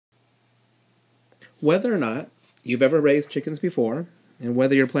Whether or not you've ever raised chickens before, and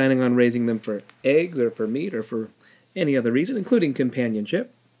whether you're planning on raising them for eggs or for meat or for any other reason, including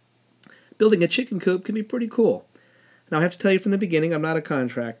companionship, building a chicken coop can be pretty cool. Now, I have to tell you from the beginning, I'm not a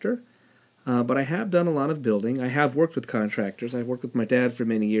contractor, but I have done a lot of building. I have worked with contractors. I've worked with my dad for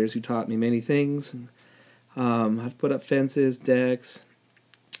many years, who taught me many things. I've put up fences, decks,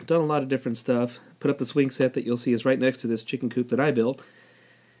 done a lot of different stuff. Put up the swing set that you'll see is right next to this chicken coop that I built.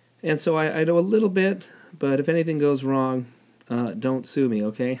 And so I know a little bit, but if anything goes wrong, don't sue me,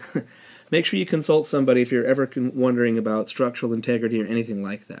 okay? Make sure you consult somebody if you're ever wondering about structural integrity or anything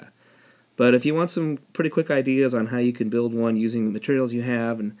like that. But if you want some pretty quick ideas on how you can build one using the materials you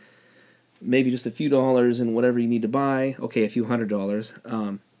have and maybe just a few dollars and whatever you need to buy, okay, a few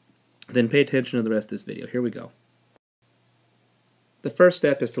 $100s, then pay attention to the rest of this video. Here we go. The first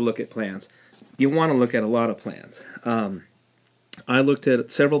step is to look at plans. You want to look at a lot of plans. I looked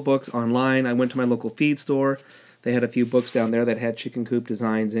at several books online. I went to my local feed store. They had a few books down there that had chicken coop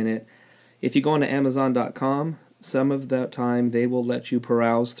designs in it. If you go onto Amazon.com, some of the time they will let you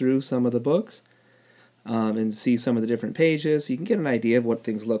peruse through some of the books and see some of the different pages. So you can get an idea of what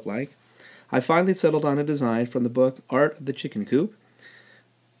things look like. I finally settled on a design from the book Art of the Chicken Coop,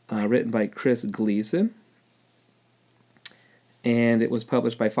 written by Chris Gleason. And it was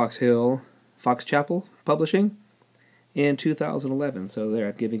published by Fox Chapel Publishing in 2011. So there,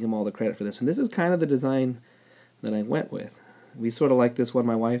 I'm giving him all the credit for this. And this is kind of the design that I went with. We sort of like this one,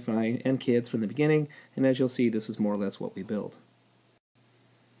 my wife and I, and kids, from the beginning. And as you'll see, this is more or less what we built.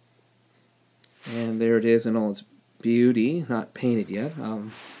 And there it is in all its beauty, not painted yet.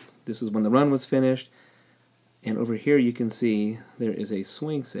 This is when the run was finished. And over here you can see there is a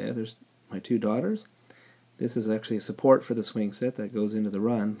swing set. There's my two daughters. This is actually support for the swing set that goes into the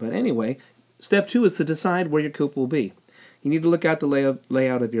run. But anyway, step 2 is to decide where your coop will be. You need to look at the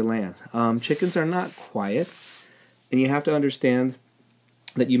layout of your land. Chickens are not quiet, and you have to understand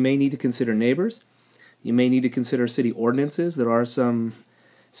that you may need to consider neighbors. You may need to consider city ordinances. There are some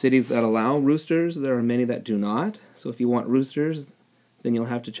cities that allow roosters. There are many that do not. So if you want roosters, then you'll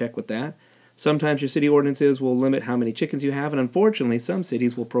have to check with that. Sometimes your city ordinances will limit how many chickens you have, and unfortunately some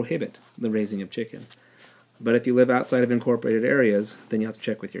cities will prohibit the raising of chickens. But if you live outside of incorporated areas, then you have to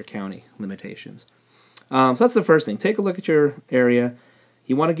check with your county limitations. So that's the first thing. Take a look at your area.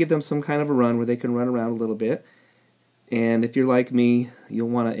 You want to give them some kind of a run where they can run around a little bit. And if you're like me, you'll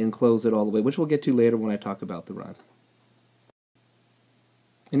want to enclose it all the way, which we'll get to later when I talk about the run.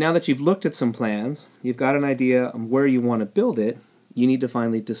 And now that you've looked at some plans, you've got an idea of where you want to build it, you need to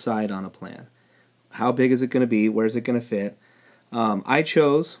finally decide on a plan. How big is it going to be? Where is it going to fit? I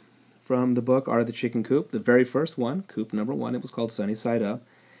chose from the book Art of the Chicken Coop, the very first one, coop number 1. It was called Sunny Side Up.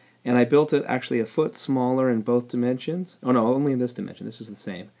 And I built it actually a foot smaller in both dimensions. Oh no, only in this dimension. This is the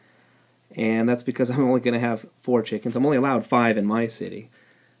same. And that's because I'm only going to have 4 chickens. I'm only allowed 5 in my city.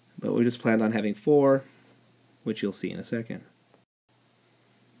 But we just planned on having 4, which you'll see in a second.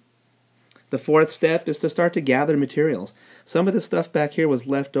 The fourth step is to start to gather materials. Some of the stuff back here was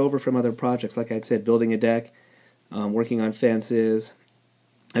left over from other projects. Like I said, building a deck, working on fences.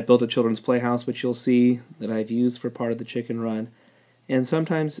 I built a children's playhouse, which you'll see that I've used for part of the chicken run. And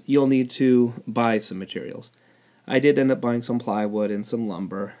sometimes you'll need to buy some materials. I did end up buying some plywood and some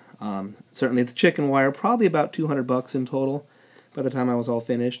lumber. Certainly the chicken wire, probably about $200 in total by the time I was all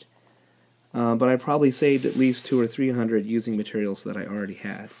finished. But I probably saved at least $200 or $300 using materials that I already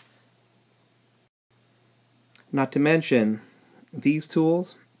had. Not to mention these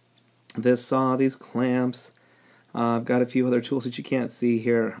tools, this saw, these clamps. I've got a few other tools that you can't see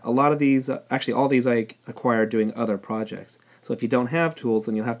here. A lot of these, actually all these I acquired doing other projects. So if you don't have tools,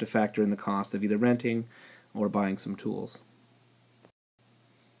 then you'll have to factor in the cost of either renting or buying some tools.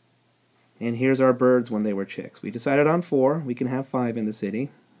 And here's our birds when they were chicks. We decided on 4. We can have 5 in the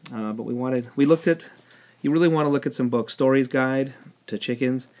city. But we looked at, you really want to look at some books. Stories Guide to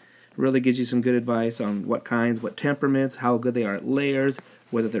Chickens. It really gives you some good advice on what kinds, what temperaments, how good they are at layers,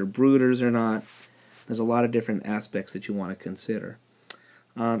 whether they're brooders or not. There's a lot of different aspects that you want to consider.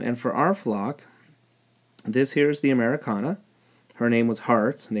 And for our flock, this here is the Americana. Her name was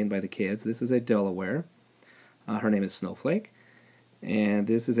Hearts, named by the kids. This is a Delaware. Her name is Snowflake. And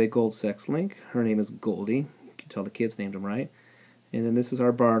this is a Gold Sex Link. Her name is Goldie. You can tell the kids named them right. And then this is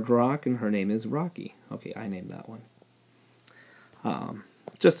our Barred Rock, and her name is Rocky. Okay, I named that one.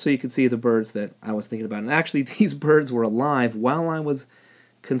 Just so you can see the birds that I was thinking about. And actually, these birds were alive while I was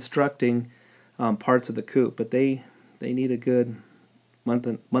constructing parts of the coop. But they need a good month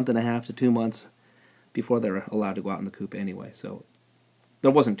and a half to 2 months before they're allowed to go out in the coop anyway. So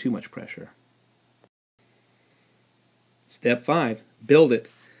there wasn't too much pressure. Step 5, build it.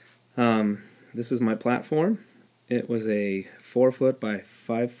 This is my platform. It was a 4-foot by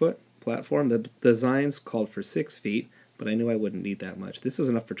 5-foot platform. The design's called for 6 feet, but I knew I wouldn't need that much. This is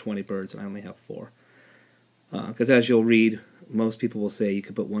enough for 20 birds, and I only have 4. Because as you'll read, most people will say you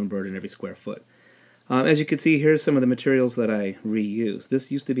could put 1 bird in every square foot. As you can see, here's some of the materials that I reused.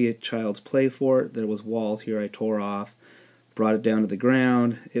 This used to be a child's play fort. There was walls here I tore off, brought it down to the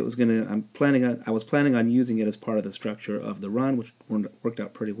ground. I was planning on using it as part of the structure of the run, which worked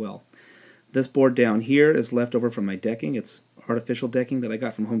out pretty well. This board down here is left over from my decking. It's artificial decking that I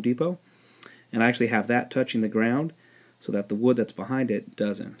got from Home Depot, and I actually have that touching the ground so that the wood that's behind it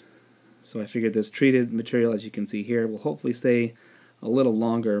doesn't. So I figured this treated material, as you can see here, will hopefully stay a little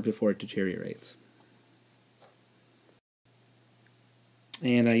longer before it deteriorates.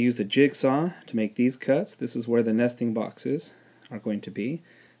 And I used a jigsaw to make these cuts. This is where the nesting boxes are going to be.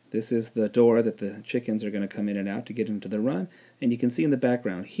 This is the door that the chickens are going to come in and out to get into the run. And you can see in the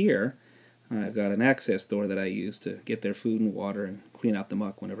background here, I've got an access door that I use to get their food and water and clean out the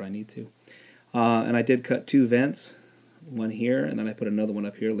muck whenever I need to. And I did cut 2 vents, one here, and then I put another one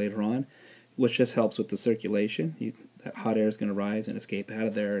up here later on, which just helps with the circulation. That hot air is going to rise and escape out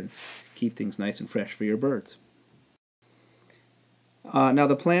of there and keep things nice and fresh for your birds. Now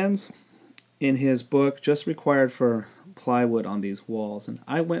the plans in his book just required for plywood on these walls, and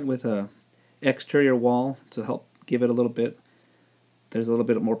I went with a exterior wall to help give it a little bit. There's a little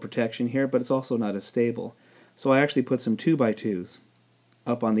bit more protection here, but it's also not as stable. So I actually put some 2x2s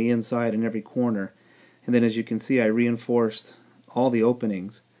up on the inside in every corner, and then as you can see I reinforced all the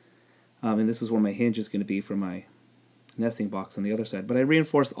openings, and this is where my hinge is going to be for my nesting box on the other side, but I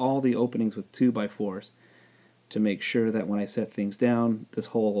reinforced all the openings with 2x4s to make sure that when I set things down, this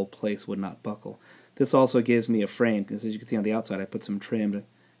whole place would not buckle. This also gives me a frame, because as you can see on the outside I put some trim to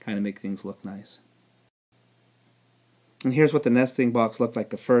kind of make things look nice. And here's what the nesting box looked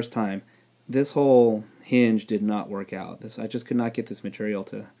like the first time. This whole hinge did not work out. I just could not get this material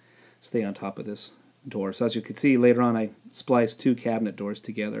to stay on top of this door. So as you can see later on I spliced 2 cabinet doors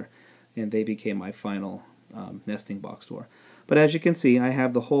together and they became my final nesting box door. But as you can see I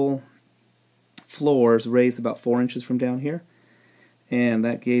have the whole floors raised about 4 inches from down here, and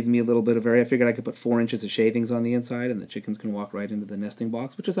that gave me a little bit of area. I figured I could put 4 inches of shavings on the inside and the chickens can walk right into the nesting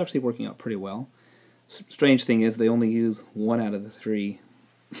box, which is actually working out pretty well. Strange thing is they only use 1 out of the 3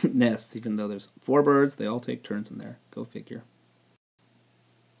 nests, even though there's 4 birds. They all take turns in there. Go figure.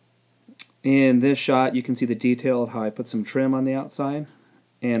 In this shot you can see the detail of how I put some trim on the outside,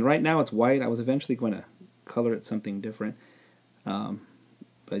 and right now it's white. I was eventually going to color it something different.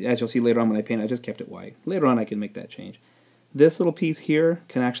 But as you'll see later on when I paint, I just kept it white. Later on I can make that change. This little piece here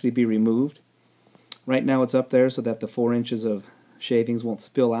can actually be removed. Right now it's up there so that the 4 inches of shavings won't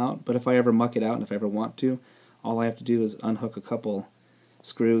spill out, but if I ever muck it out and if I ever want to, all I have to do is unhook a couple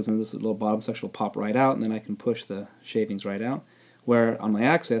screws and this little bottom section will pop right out, and then I can push the shavings right out. Where on my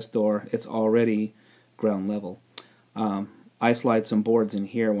access door it's already ground level. I slide some boards in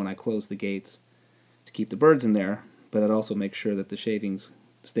here when I close the gates to keep the birds in there, but it also makes sure that the shavings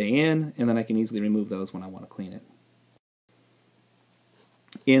stay in, and then I can easily remove those when I want to clean it.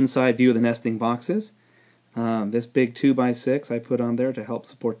 Inside view of the nesting boxes. This big 2x6 I put on there to help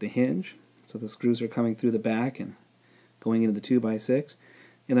support the hinge, so the screws are coming through the back and going into the 2x6.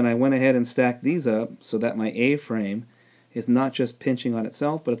 And then I went ahead and stacked these up so that my A-frame is not just pinching on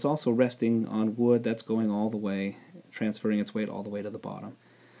itself, but it's also resting on wood that's going all the way, transferring its weight all the way to the bottom.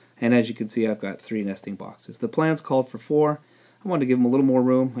 And as you can see I've got 3 nesting boxes. The plans called for 4. I wanted to give them a little more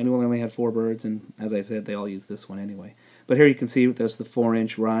room. I knew I only had 4 birds, and as I said, they all use this one anyway. But here you can see there's the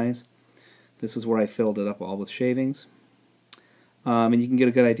 4-inch rise. This is where I filled it up all with shavings. And you can get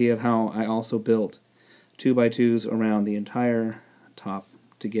a good idea of how I also built 2x2s around the entire top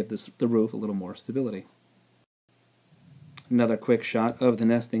to give the roof a little more stability. Another quick shot of the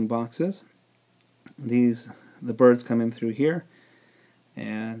nesting boxes. The birds come in through here,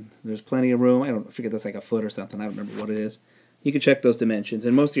 and there's plenty of room. I forget, that's like a foot or something. I don't remember what it is. You can check those dimensions,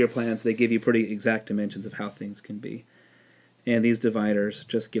 and most of your plans they give you pretty exact dimensions of how things can be. And these dividers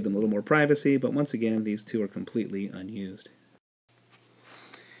just give them a little more privacy, but once again these 2 are completely unused.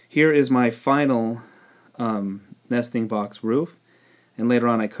 Here is my final nesting box roof, and later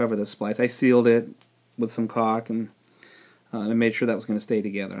on I cover the splice. I sealed it with some caulk and made sure that was going to stay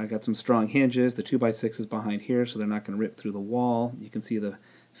together. I got some strong hinges. The 2x6 is behind here, so they're not going to rip through the wall. You can see the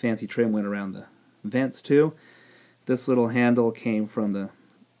fancy trim went around the vents too. This little handle came from the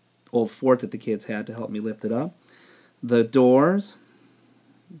old fort that the kids had to help me lift it up. The doors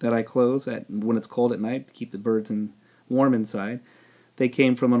that I close when it's cold at night to keep the birds warm inside, they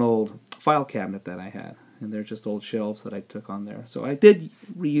came from an old file cabinet that I had. and they're just old shelves that I took on there. So I did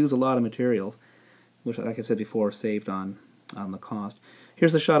reuse a lot of materials, which, like I said before, saved on the cost.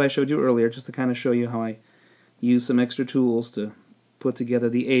 Here's the shot I showed you earlier, just to kind of show you how I use some extra tools to put together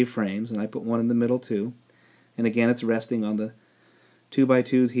the A-frames, and I put one in the middle too. And again, it's resting on the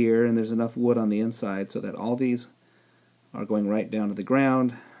 2x2s here, and there's enough wood on the inside so that all these are going right down to the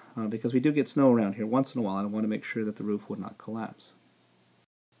ground, because we do get snow around here once in a while, and I want to make sure that the roof would not collapse.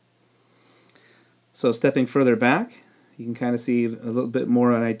 So stepping further back, you can kind of see a little bit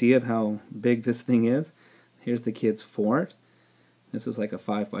more an idea of how big this thing is. Here's the kids' fort. This is like a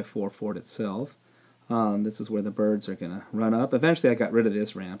 5x4 fort itself. This is where the birds are going to run up. Eventually I got rid of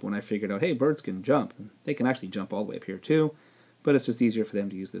this ramp when I figured out, hey, birds can jump. They can actually jump all the way up here too, but it's just easier for them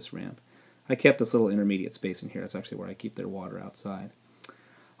to use this ramp. I kept this little intermediate space in here. That's actually where I keep their water outside.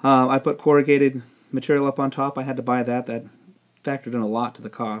 I put corrugated material up on top. I had to buy that. That factored in a lot to the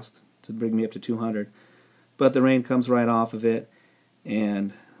cost to bring me up to $200. But the rain comes right off of it,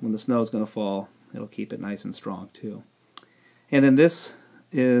 and when the snow is going to fall, it'll keep it nice and strong too. And then this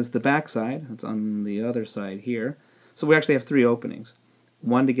is the back side. It's on the other side here. So we actually have 3 openings.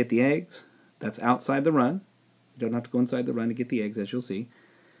 One to get the eggs. That's outside the run. You don't have to go inside the run to get the eggs, as you'll see.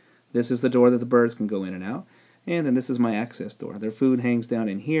 This is the door that the birds can go in and out. And then this is my access door. Their food hangs down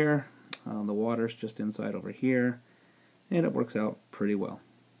in here. The water's just inside over here. And it works out pretty well.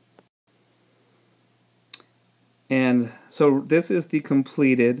 And so this is the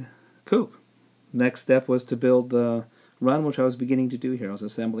completed coop. Next step was to build the run, which I was beginning to do here. I was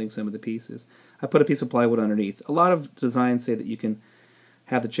assembling some of the pieces. I put a piece of plywood underneath. A lot of designs say that you can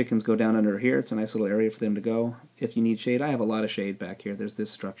have the chickens go down under here. It's a nice little area for them to go. If you need shade, I have a lot of shade back here. There's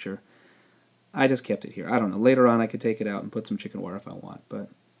this structure. I just kept it here. I don't know. Later on I could take it out and put some chicken wire if I want, but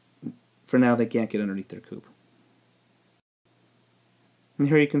for now they can't get underneath their coop. And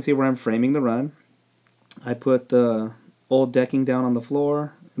here you can see where I'm framing the run. I put the old decking down on the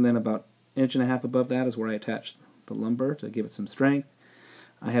floor, and then about 1.5 inches above that is where I attached the lumber to give it some strength.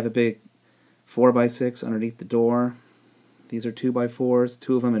 I have a big 4x6 underneath the door. These are 2x4s,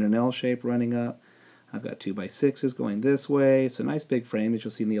 2 of them in an L shape running up. I've got 2x6s going this way. It's a nice big frame, as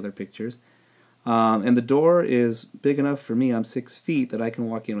you'll see in the other pictures. And the door is big enough for me. I'm 6 feet that I can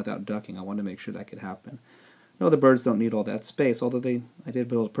walk in without ducking. I wanted to make sure that could happen. No, the birds don't need all that space, although I did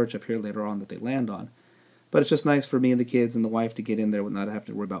build a perch up here later on that they land on. But it's just nice for me and the kids and the wife to get in there without having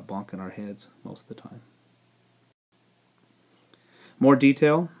to worry about bonking our heads most of the time. More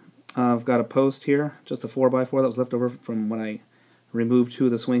detail. I've got a post here, just a 4x4 that was left over from when I removed 2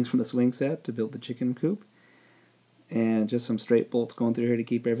 of the swings from the swing set to build the chicken coop. And just some straight bolts going through here to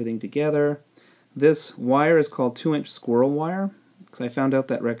keep everything together. This wire is called 2-inch squirrel wire, because I found out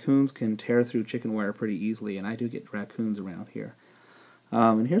that raccoons can tear through chicken wire pretty easily, and I do get raccoons around here.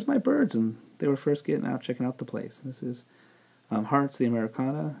 And here's my birds, and they were first getting out, checking out the place. This is Hearts the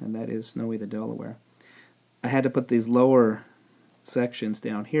Americana, and that is Snowy the Delaware. I had to put these lower sections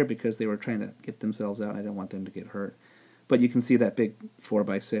down here because they were trying to get themselves out. I didn't want them to get hurt. But you can see that big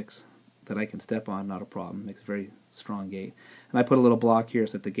 4x6 that I can step on, not a problem. Makes a very strong gate. And I put a little block here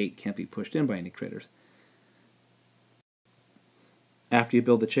so that the gate can't be pushed in by any critters. After you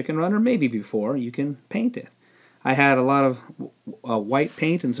build the chicken run, or maybe before, you can paint it. I had a lot of white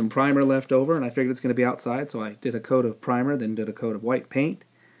paint and some primer left over, and I figured it's going to be outside, so I did a coat of primer, then did a coat of white paint.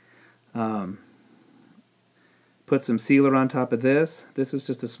 Put some sealer on top of this. This is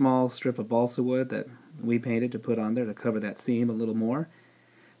just a small strip of balsa wood that we painted to put on there to cover that seam a little more.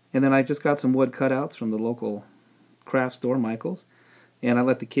 And then I just got some wood cutouts from the local craft store, Michael's, and I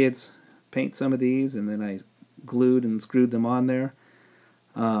let the kids paint some of these, and then I glued and screwed them on there.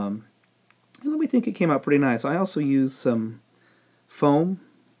 And we think it came out pretty nice. I also used some foam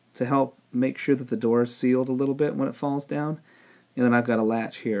to help make sure that the door is sealed a little bit when it falls down. And then I've got a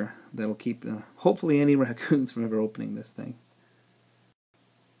latch here that'll keep hopefully any raccoons from ever opening this thing.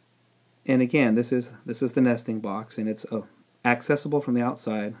 And again, this is the nesting box, and it's accessible from the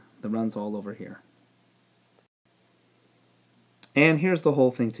outside. The run's all over here. And here's the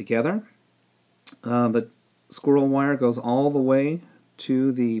whole thing together. The squirrel wire goes all the way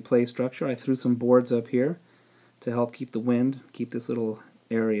to the play structure. I threw some boards up here to help keep the wind, keep this little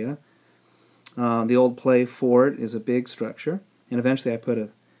area. The old play fort is a big structure, and eventually I put a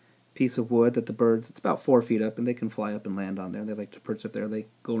piece of wood that the birds, it's about 4 feet up, and they can fly up and land on there. They like to perch up there. They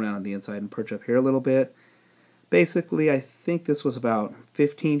go around on the inside and perch up here a little bit. Basically, I think this was about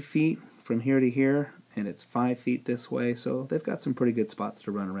 15 feet from here to here, and it's 5 feet this way, so they've got some pretty good spots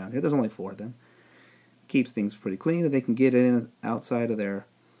to run around here. There's only 4 of them. Keeps things pretty clean, and they can get in outside of their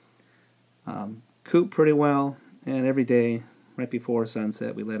coop pretty well. And every day, right before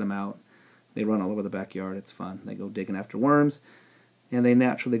sunset, we let them out They run all over the backyard. It's fun. They go digging after worms, and they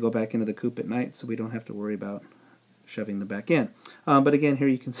naturally go back into the coop at night, so we don't have to worry about shoving them back in. But again, here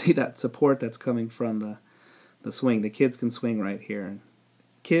you can see that support that's coming from the swing. The kids can swing right here. And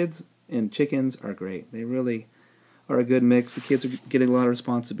kids and chickens are great. They really are a good mix. The kids are getting a lot of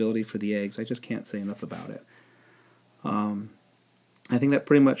responsibility for the eggs. I just can't say enough about it. I think that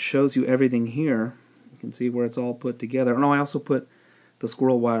pretty much shows you everything here. You can see where it's all put together. Oh, I also put the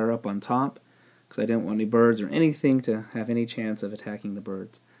squirrel wire up on top because I didn't want any birds or anything to have any chance of attacking the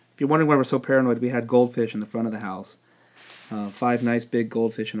birds. If you're wondering why we're so paranoid, we had goldfish in the front of the house. 5 nice big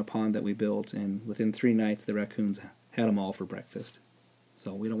goldfish in a pond that we built, and within 3 nights the raccoons had them all for breakfast.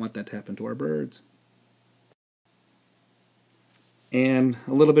 So we don't want that to happen to our birds. And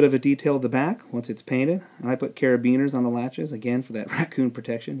a little bit of a detail at the back once it's painted. And I put carabiners on the latches, again, for that raccoon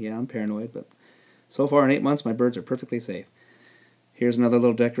protection. Yeah, I'm paranoid, but so far in 8 months my birds are perfectly safe. Here's another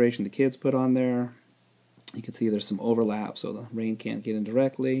little decoration the kids put on there. You can see there's some overlap so the rain can't get in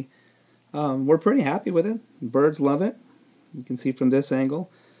directly. We're pretty happy with it. Birds love it. You can see from this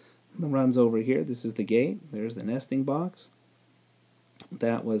angle, the run's over here. This is the gate. There's the nesting box.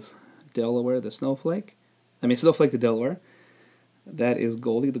 That was Delaware, the snowflake. Snowflake the Delaware. That is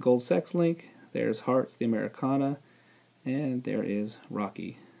Goldie, the gold sex link. There's Hearts, the Americana. And there is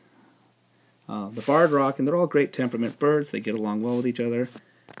Rocky, the barred rock. And they're all great temperament birds. They get along well with each other.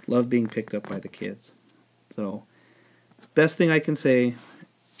 Love being picked up by the kids. So, best thing I can say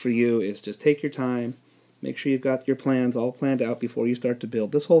for you is just take your time. Make sure you've got your plans all planned out before you start to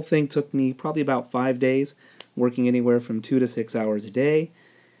build. This whole thing took me probably about 5 days, working anywhere from 2 to 6 hours a day.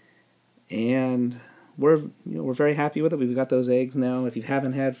 And we're very happy with it. We've got those eggs now. If you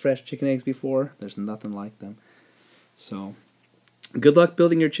haven't had fresh chicken eggs before, there's nothing like them. So, good luck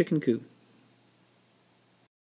building your chicken coop.